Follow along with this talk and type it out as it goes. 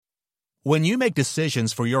When you make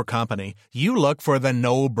decisions for your company, you look for the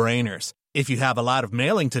no-brainers. If you have a lot of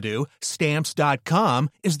mailing to do,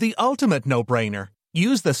 Stamps.com is the ultimate no-brainer.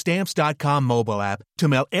 Use the Stamps.com mobile app to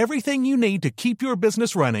mail everything you need to keep your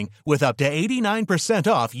business running with up to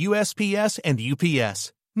 89% off USPS and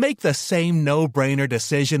UPS. Make the same no-brainer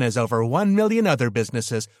decision as over 1 million other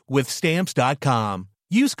businesses with Stamps.com.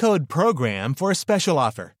 Use code PROGRAM for a special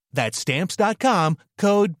offer. That's Stamps.com,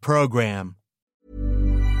 code PROGRAM.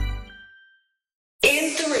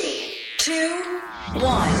 In 3, 2,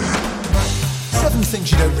 1. 7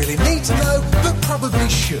 things you don't really need to know, but probably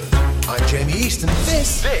should. I'm Jamie East, and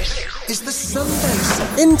this is the Sunday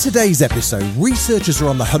Set. In today's episode, researchers are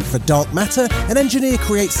on the hunt for dark matter, an engineer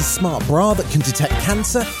creates a smart bra that can detect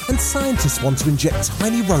cancer, and scientists want to inject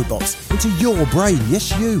tiny robots into your brain,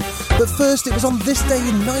 yes you. But first, it was on this day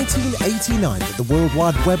in 1989 that the World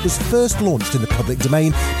Wide Web was first launched in the public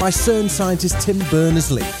domain by CERN scientist Tim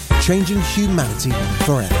Berners-Lee, changing humanity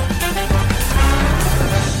forever.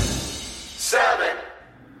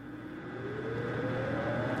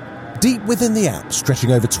 Deep within the Alps,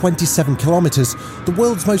 stretching over 27 kilometres, the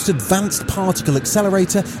world's most advanced particle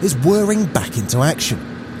accelerator is whirring back into action.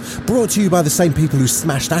 Brought to you by the same people who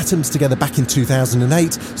smashed atoms together back in 2008,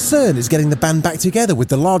 CERN is getting the band back together with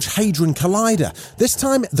the Large Hadron Collider. This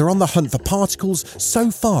time, they're on the hunt for particles so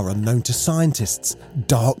far unknown to scientists: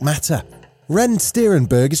 dark matter. Ren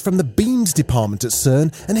Sterenberg is from the Beams department at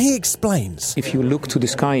CERN, and he explains. If you look to the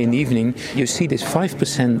sky in the evening, you see this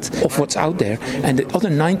 5% of what's out there, and the other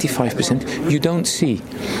 95% you don't see.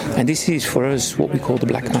 And this is, for us, what we call the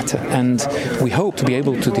black matter. And we hope to be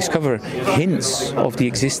able to discover hints of the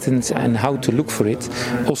existence and how to look for it,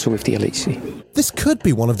 also with the LHC. This could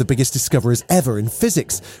be one of the biggest discoveries ever in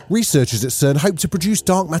physics. Researchers at CERN hope to produce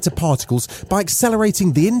dark matter particles by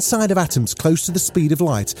accelerating the inside of atoms close to the speed of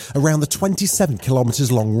light around the 27 kilometres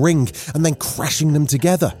long ring and then crashing them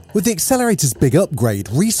together. With the accelerator's big upgrade,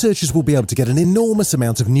 researchers will be able to get an enormous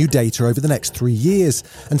amount of new data over the next 3 years.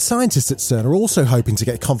 And scientists at CERN are also hoping to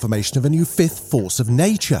get confirmation of a new fifth force of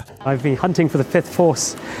nature. I've been hunting for the fifth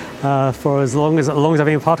force for as long as I've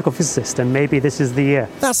been a particle physicist, and maybe this is the year.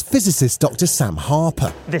 That's physicist Dr. Sam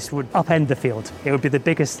Harper. This would upend the field. It would be the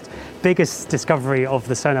biggest discovery of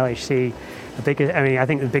the CERN LHC. I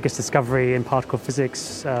think the biggest discovery in particle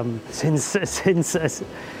physics since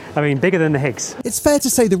bigger than the Higgs. It's fair to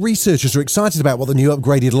say the researchers are excited about what the new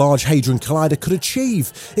upgraded Large Hadron Collider could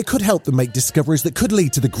achieve. It could help them make discoveries that could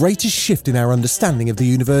lead to the greatest shift in our understanding of the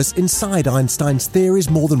universe inside Einstein's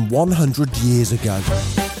theories more than 100 years ago.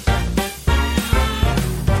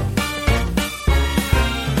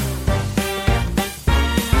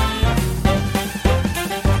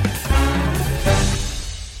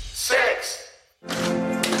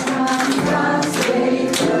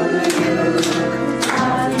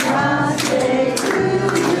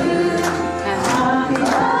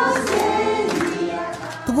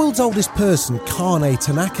 The world's oldest person, Kane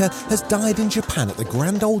Tanaka, has died in Japan at the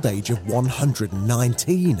grand old age of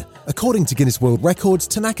 119. According to Guinness World Records,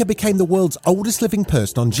 Tanaka became the world's oldest living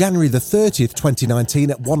person on January the 30th,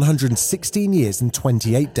 2019 at 116 years and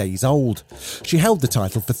 28 days old. She held the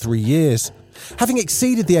title for 3 years. Having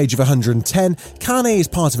exceeded the age of 110, Kane is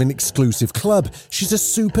part of an exclusive club. She's a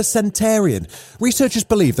supercentenarian. Researchers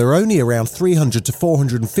believe there are only around 300 to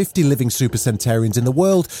 450 living supercentenarians in the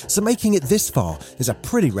world, so making it this far is a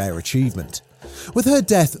pretty rare achievement. With her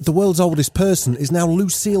death, the world's oldest person is now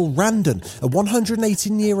Lucille Randon, a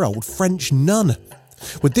 118-year-old French nun.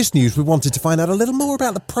 With this news, we wanted to find out a little more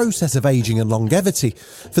about the process of ageing and longevity.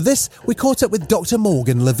 For this, we caught up with Dr.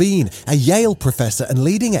 Morgan Levine, a Yale professor and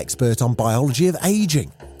leading expert on biology of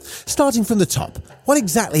ageing. Starting from the top, what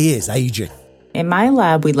exactly is ageing? In my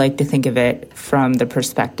lab, we like to think of it from the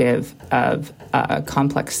perspective of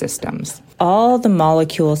complex systems. All the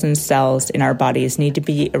molecules and cells in our bodies need to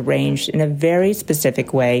be arranged in a very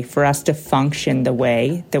specific way for us to function the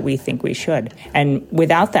way that we think we should. And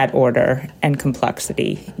without that order and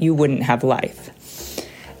complexity, you wouldn't have life.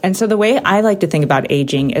 And so the way I like to think about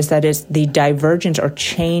aging is that it's the divergence or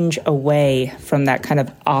change away from that kind of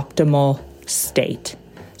optimal state.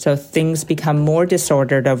 So things become more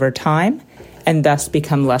disordered over time and thus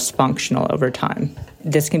become less functional over time.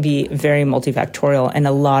 This can be very multifactorial, and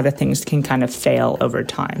a lot of things can kind of fail over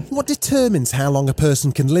time. What determines how long a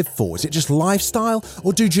person can live for? Is it just lifestyle,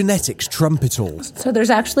 or do genetics trump it all? So there's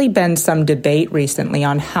actually been some debate recently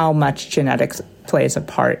on how much genetics plays a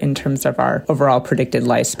part in terms of our overall predicted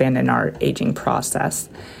lifespan and our aging process.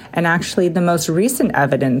 And actually, the most recent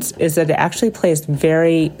evidence is that it actually plays a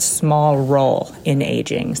very small role in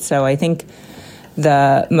aging. So I think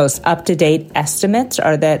the most up-to-date estimates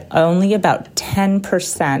are that only about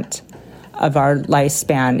 10% of our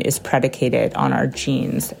lifespan is predicated on our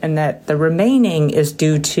genes, and that the remaining is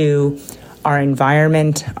due to our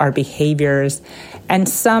environment, our behaviors, and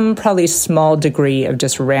some probably small degree of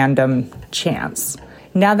just random chance.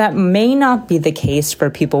 Now, that may not be the case for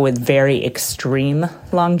people with very extreme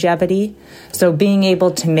longevity. So being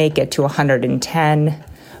able to make it to 110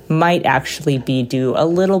 might actually be due a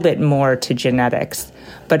little bit more to genetics.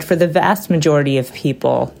 But for the vast majority of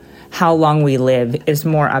people, how long we live is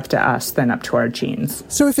more up to us than up to our genes.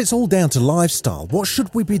 So if it's all down to lifestyle, what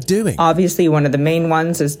should we be doing? Obviously, one of the main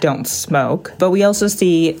ones is don't smoke. But we also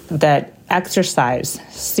see that exercise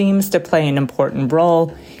seems to play an important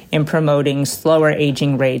role in promoting slower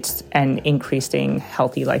aging rates and increasing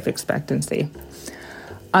healthy life expectancy.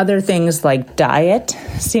 Other things like diet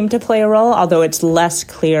seem to play a role, although it's less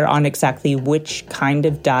clear on exactly which kind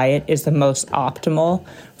of diet is the most optimal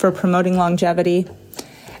for promoting longevity.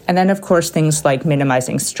 And then, of course, things like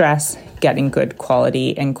minimizing stress, getting good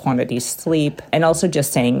quality and quantity sleep, and also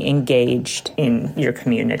just staying engaged in your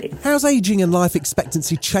community. How's aging and life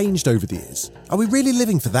expectancy changed over the years? Are we really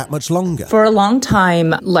living for that much longer? For a long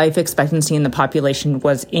time, life expectancy in the population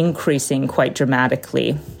was increasing quite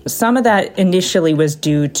dramatically. Some of that initially was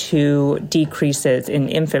due to decreases in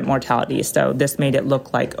infant mortality. So this made it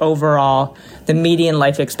look like overall the median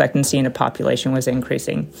life expectancy in a population was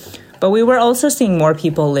increasing. But we were also seeing more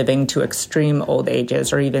people living to extreme old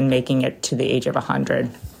ages or even making it to the age of 100.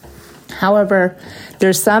 However,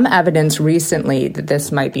 there's some evidence recently that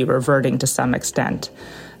this might be reverting to some extent.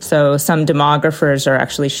 So some demographers are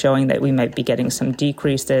actually showing that we might be getting some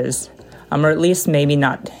decreases, or at least maybe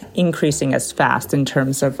not increasing as fast in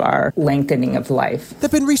terms of our lengthening of life. There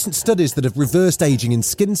have been recent studies that have reversed aging in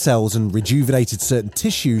skin cells and rejuvenated certain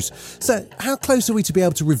tissues. So how close are we to be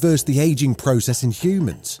able to reverse the aging process in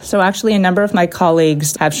humans? So actually a number of my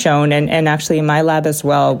colleagues have shown, and actually in my lab as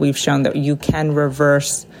well, we've shown that you can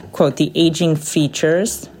reverse, quote, the aging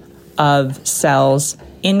features of cells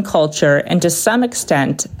in culture and to some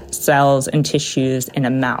extent cells and tissues in a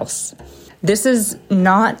mouse. This is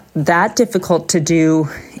not that difficult to do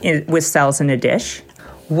with cells in a dish.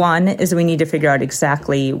 One is we need to figure out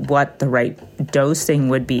exactly what the right dosing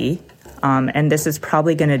would be. And this is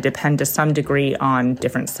probably going to depend to some degree on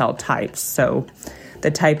different cell types. So the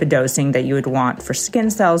type of dosing that you would want for skin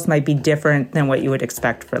cells might be different than what you would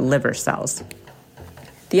expect for liver cells.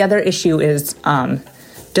 The other issue is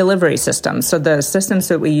delivery systems. So the systems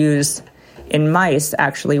that we use in mice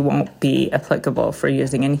actually won't be applicable for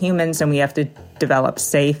using in humans, and we have to develop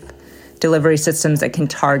safe delivery systems that can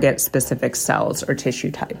target specific cells or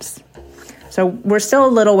tissue types. So we're still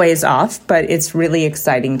a little ways off, but it's really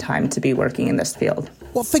exciting time to be working in this field.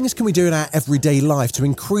 What things can we do in our everyday life to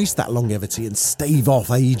increase that longevity and stave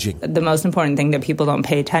off aging? The most important thing that people don't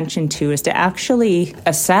pay attention to is to actually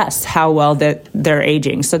assess how well that they're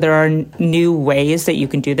aging. So there are new ways that you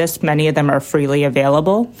can do this. Many of them are freely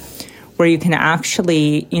available, where you can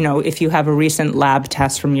actually, if you have a recent lab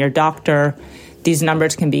test from your doctor, these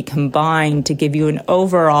numbers can be combined to give you an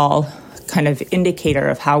overall kind of indicator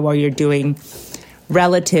of how well you're doing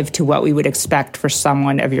relative to what we would expect for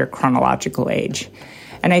someone of your chronological age.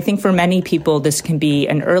 And I think for many people, this can be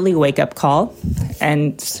an early wake-up call.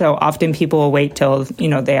 And so often people will wait till,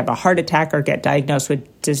 they have a heart attack or get diagnosed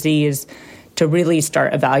with disease to really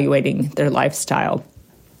start evaluating their lifestyle.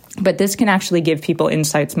 But this can actually give people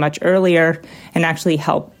insights much earlier and actually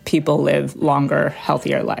help people live longer,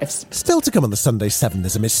 healthier lives. Still to come on the Sunday 7,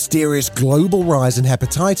 there's a mysterious global rise in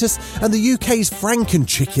hepatitis and the UK's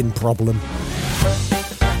Franken-chicken problem.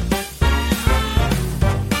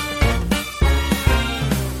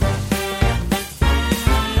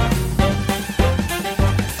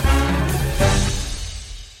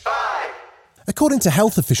 According to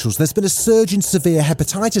health officials, there's been a surge in severe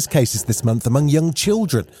hepatitis cases this month among young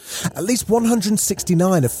children. At least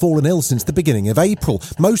 169 have fallen ill since the beginning of April,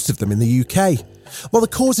 most of them in the UK. While the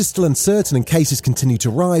cause is still uncertain and cases continue to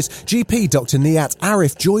rise, GP Dr. Nihat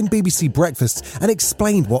Arif joined BBC Breakfast and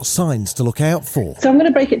explained what signs to look out for. So I'm going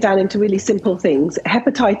to break it down into really simple things.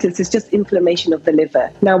 Hepatitis is just inflammation of the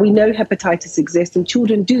liver. Now, we know hepatitis exists and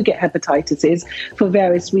children do get hepatitis for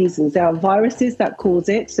various reasons. There are viruses that cause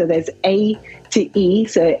it. So there's A to E,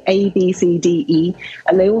 so A, B, C, D, E,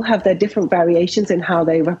 and they all have their different variations in how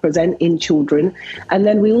they represent in children. And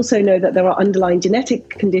then we also know that there are underlying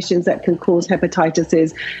genetic conditions that can cause hepatitis hepatitis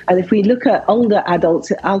is. And if we look at older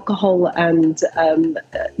adults, alcohol and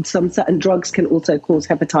some certain drugs can also cause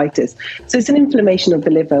hepatitis. So it's an inflammation of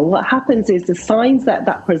the liver. What happens is the signs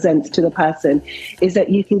that presents to the person is that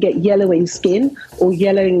you can get yellowing skin or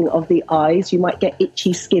yellowing of the eyes. You might get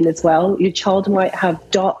itchy skin as well. Your child might have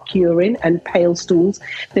dark urine and pale stools.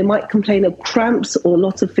 They might complain of cramps or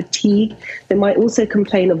lots of fatigue. They might also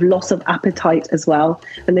complain of loss of appetite as well.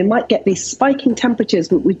 And they might get these spiking temperatures,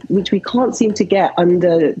 which we can't seem to get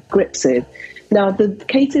under grips with. Now, the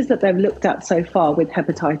cases that they've looked at so far with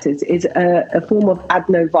hepatitis is a form of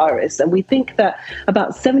adenovirus. And we think that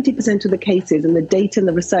about 70% of the cases and the data and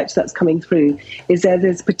the research that's coming through is that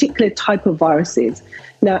there's a particular type of viruses.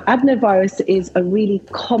 Now, adenovirus is a really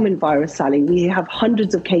common virus, Sally. We have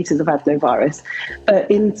hundreds of cases of adenovirus.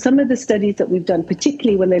 But in some of the studies that we've done,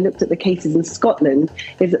 particularly when they looked at the cases in Scotland,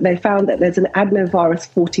 is that they found that there's an adenovirus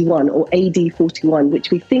 41 or AD41,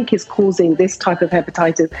 which we think is causing this type of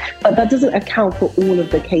hepatitis. But that doesn't account for all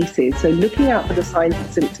of the cases. So looking out for the signs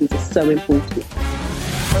and symptoms is so important.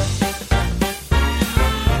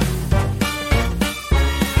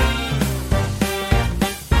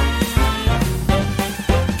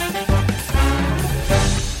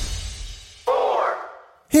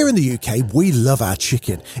 Here in the UK, we love our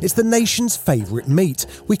chicken. It's the nation's favourite meat.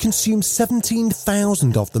 We consume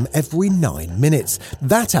 17,000 of them every 9 minutes.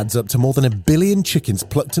 That adds up to more than 1 billion chickens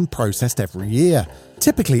plucked and processed every year.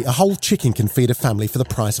 Typically, a whole chicken can feed a family for the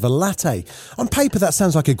price of a latte. On paper, that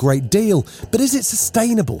sounds like a great deal, but is it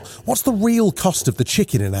sustainable? What's the real cost of the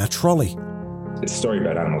chicken in our trolley? It's a story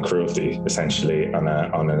about animal cruelty, essentially, on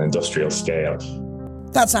an industrial scale.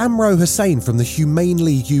 That's Amro Hussain from the Humane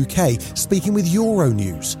League UK speaking with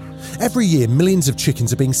Euronews. Every year, millions of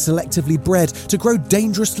chickens are being selectively bred to grow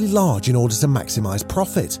dangerously large in order to maximise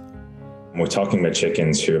profit. We're talking about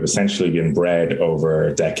chickens who have essentially been bred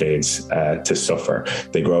over decades to suffer.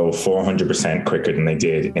 They grow 400% quicker than they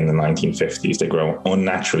did in the 1950s. They grow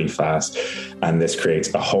unnaturally fast, and this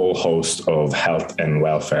creates a whole host of health and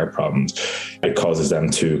welfare problems. It causes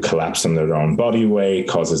them to collapse under their own body weight,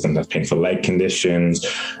 causes them to have painful leg conditions,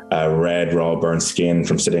 red, raw, burnt skin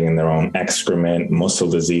from sitting in their own excrement, muscle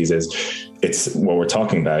diseases. It's what we're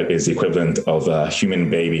talking about is the equivalent of a human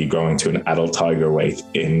baby growing to an adult tiger weight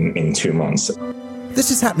in 2 months. This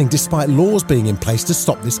is happening despite laws being in place to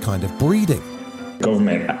stop this kind of breeding.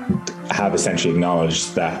 Government have essentially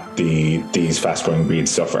acknowledged that these fast-growing breeds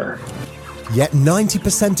suffer. Yet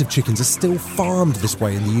 90% of chickens are still farmed this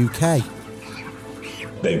way in the UK.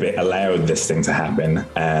 They've allowed this thing to happen.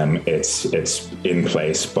 It's in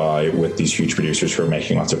place with these huge producers who are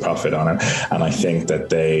making lots of profit on it. And I think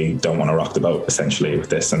that they don't want to rock the boat, essentially,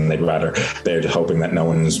 with this. And they're just hoping that no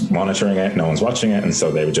one's monitoring it, no one's watching it. And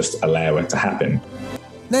so they would just allow it to happen.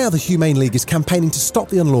 Now the Humane League is campaigning to stop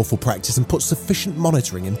the unlawful practice and put sufficient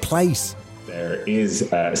monitoring in place. There is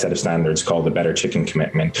a set of standards called the Better Chicken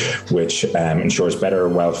Commitment, which ensures better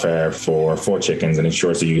welfare for chickens and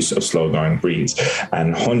ensures the use of slow-growing breeds.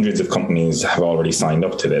 And hundreds of companies have already signed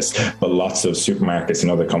up to this, but lots of supermarkets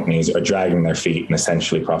and other companies are dragging their feet and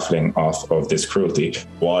essentially profiting off of this cruelty,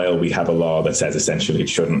 while we have a law that says essentially it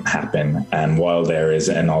shouldn't happen. And while there is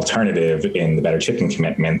an alternative in the Better Chicken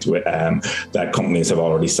Commitment that companies have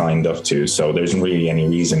already signed up to. So there isn't really any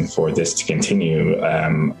reason for this to continue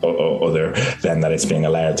other than that it's being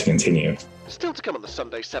allowed to continue. Still to come on the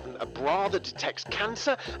Sunday 7, a bra that detects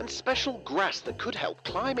cancer and special grass that could help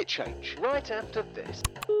climate change. Right after this.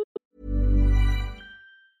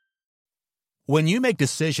 When you make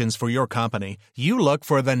decisions for your company, you look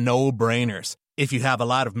for the no-brainers. If you have a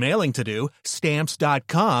lot of mailing to do,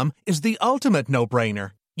 Stamps.com is the ultimate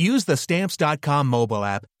no-brainer. Use the Stamps.com mobile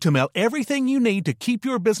app to mail everything you need to keep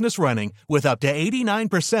your business running with up to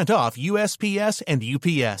 89% off USPS and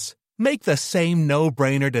UPS. Make the same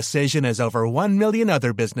no-brainer decision as over 1 million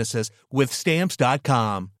other businesses with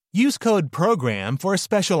Stamps.com. Use code PROGRAM for a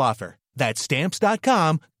special offer. That's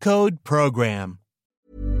Stamps.com, code PROGRAM.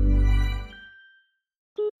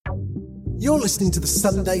 You're listening to the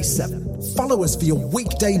Sunday 7. Follow us for your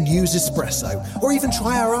weekday news espresso, or even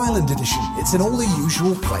try our Ireland edition. It's in all the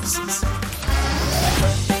usual places.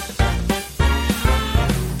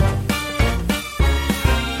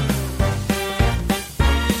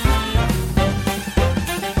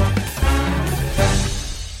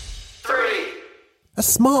 A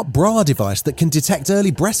smart bra device that can detect early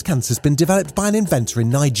breast cancer has been developed by an inventor in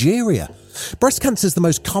Nigeria. Breast cancer is the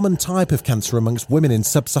most common type of cancer amongst women in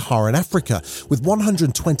sub-Saharan Africa, with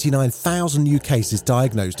 129,000 new cases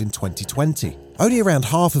diagnosed in 2020. Only around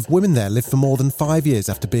half of women there live for more than 5 years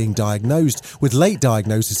after being diagnosed, with late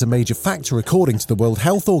diagnosis a major factor according to the World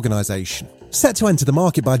Health Organization. Set to enter the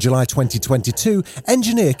market by July 2022,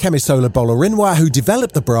 engineer Kemisola Bolarinwa, who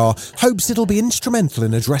developed the bra, hopes it'll be instrumental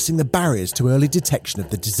in addressing the barriers to early detection of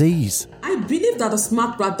the disease. I believe that the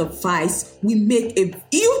smart bra device will make a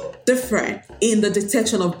huge difference in the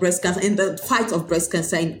detection of breast cancer, in the fight of breast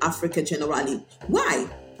cancer in Africa generally. Why?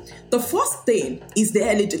 The first thing is the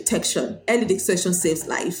early detection. Early detection saves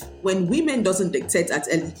life. When women doesn't detect at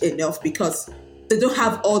early enough because they don't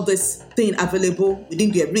have all this thing available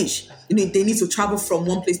within their reach. They need to travel from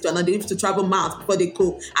one place to another. They need to travel miles before they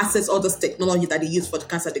go access all this technology that they use for the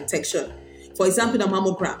cancer detection. For example, the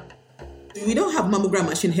mammogram. We don't have mammogram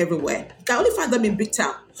machine everywhere. You can only find them in big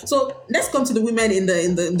town. So let's come to the women in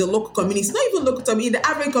the local communities. Not even local community, in the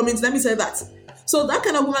African communities. Let me say that. So that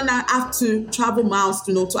kind of woman now have to travel miles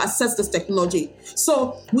to access this technology.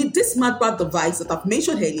 So with this smart bra device that I've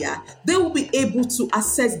mentioned earlier, they will be able to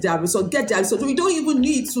access their result, get their result. So you don't even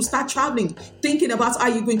need to start traveling, thinking about how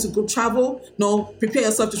you're going to go travel. No, prepare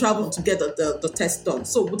yourself to travel to get the test done.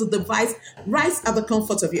 So with the device, right at the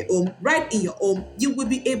comfort of your home, right in your home, you will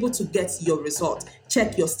be able to get your result.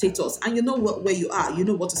 Check your status, and you know where you are, you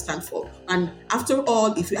know what to stand for. And after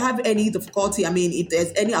all, if you have any difficulty, if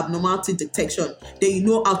there's any abnormality detection, then you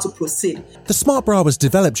know how to proceed. The smart bra was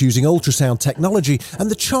developed using ultrasound technology, and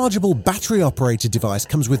the chargeable battery-operated device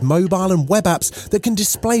comes with mobile and web apps that can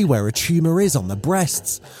display where a tumour is on the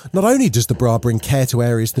breasts. Not only does the bra bring care to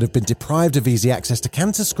areas that have been deprived of easy access to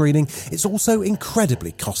cancer screening, it's also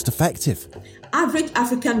incredibly cost-effective. Average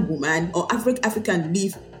African woman or average African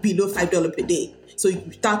live below $5 per day. So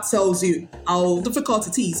that tells you how difficult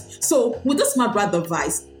it is. So with the smart bra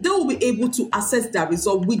device, they will be able to access their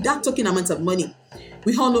result without talking amount of money.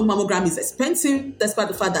 We all know mammogram is expensive, despite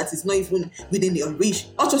the fact that it's not even within their reach.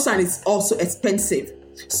 Ultrasound is also expensive.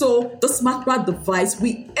 So the smart bra device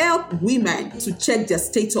will help women to check their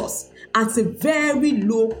status at a very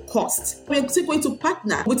low cost. We're still going to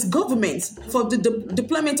partner with government for the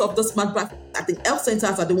deployment of the smart bra. I think health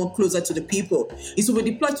centers are the one closer to the people. It will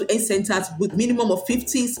be deployed to health centers with minimum of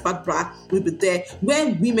 50 smart bra will be there, where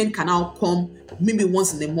women can now come maybe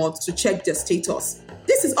once in a month to check their status.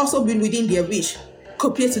 This has also been within their reach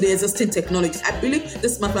compared to the existing technologies. I believe the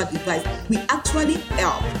smart bra device will actually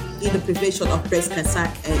help in the prevention of breast cancer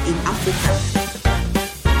in Africa.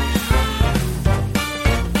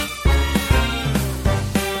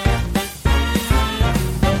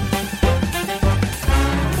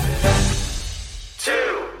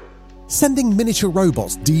 Sending miniature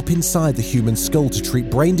robots deep inside the human skull to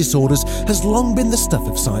treat brain disorders has long been the stuff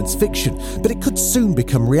of science fiction, but it could soon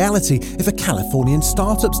become reality if a Californian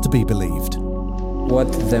startup's to be believed.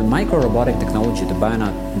 What the micro-robotic technology, the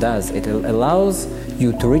Bionaut, does, it allows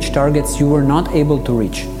you to reach targets you were not able to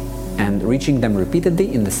reach, and reaching them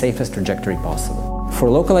repeatedly in the safest trajectory possible.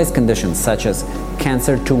 For localized conditions such as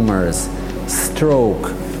cancer tumors,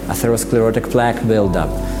 stroke, atherosclerotic plaque buildup,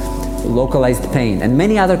 localized pain, and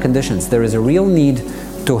many other conditions, there is a real need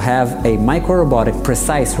to have a micro-robotic,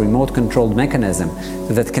 precise, remote-controlled mechanism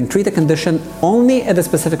that can treat a condition only at a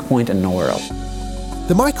specific point and nowhere else.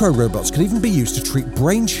 The micro-robots can even be used to treat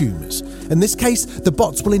brain tumours. In this case, the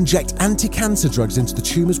bots will inject anti-cancer drugs into the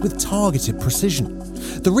tumours with targeted precision.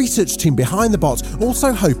 The research team behind the bots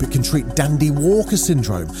also hope it can treat Dandy-Walker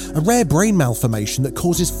syndrome, a rare brain malformation that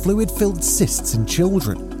causes fluid-filled cysts in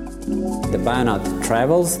children. The Bionaut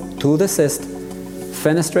travels to the cyst,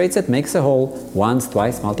 fenestrates it, makes a hole once,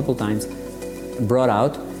 twice, multiple times, brought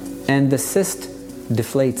out, and the cyst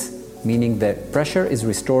deflates, meaning the pressure is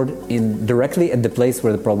restored directly at the place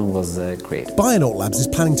where the problem was created. Bionaut Labs is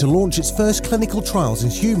planning to launch its first clinical trials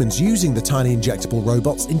in humans using the tiny injectable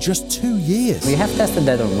robots in just 2 years. We have tested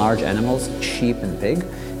that on large animals, sheep and pig,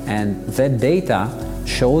 and that data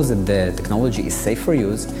shows that the technology is safe for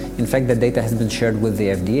use. In fact, the data has been shared with the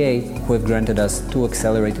FDA, who have granted us 2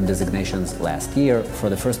 accelerated designations last year for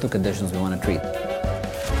the first 2 conditions we want to treat.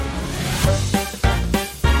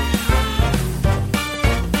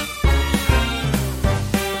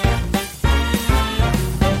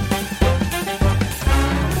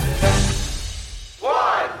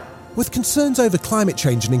 With concerns over climate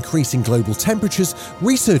change and increasing global temperatures,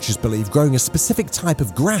 researchers believe growing a specific type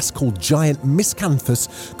of grass called giant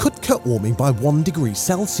miscanthus could cut warming by 1 degree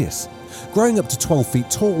Celsius. Growing up to 12 feet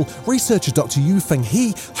tall, researcher Dr. Yu Feng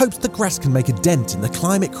He hopes the grass can make a dent in the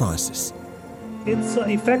climate crisis. Its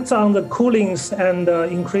effects on the coolings and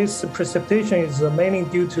increased precipitation is mainly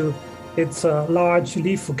due to its large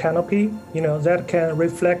leaf canopy, that can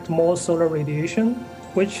reflect more solar radiation,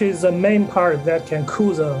 which is the main part that can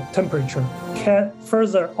cool the temperature, can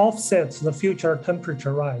further offset the future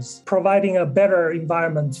temperature rise, providing a better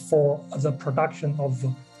environment for the production of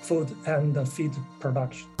food and feed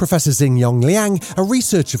production. Professor Xingyong Liang, a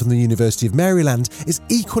researcher from the University of Maryland, is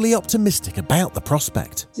equally optimistic about the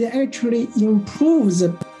prospect. They actually improve the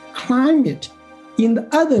climate in the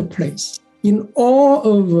other place, in all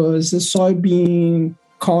of the soybean,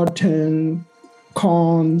 cotton,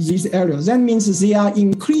 corn, these areas. That means they are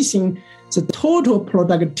increasing the total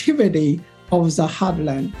productivity of the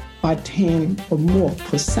heartland by 10 or more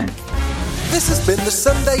percent. This has been the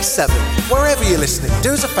Sunday 7. Wherever you're listening,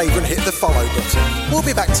 do us a favour and hit the follow button. We'll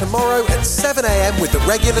be back tomorrow at 7 a.m. with the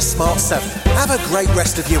regular Smart 7. Have a great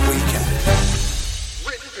rest of your weekend.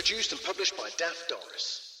 Written, produced and published by Daft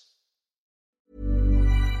Doris.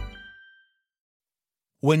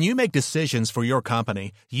 When you make decisions for your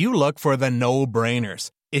company, you look for the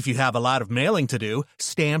no-brainers. If you have a lot of mailing to do,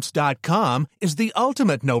 Stamps.com is the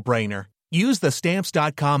ultimate no-brainer. Use the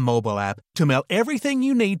Stamps.com mobile app to mail everything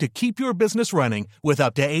you need to keep your business running with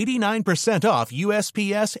up to 89% off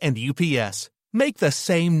USPS and UPS. Make the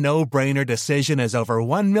same no-brainer decision as over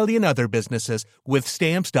 1 million other businesses with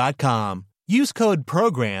Stamps.com. Use code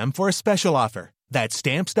PROGRAM for a special offer. That's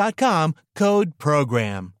Stamps.com, code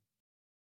PROGRAM.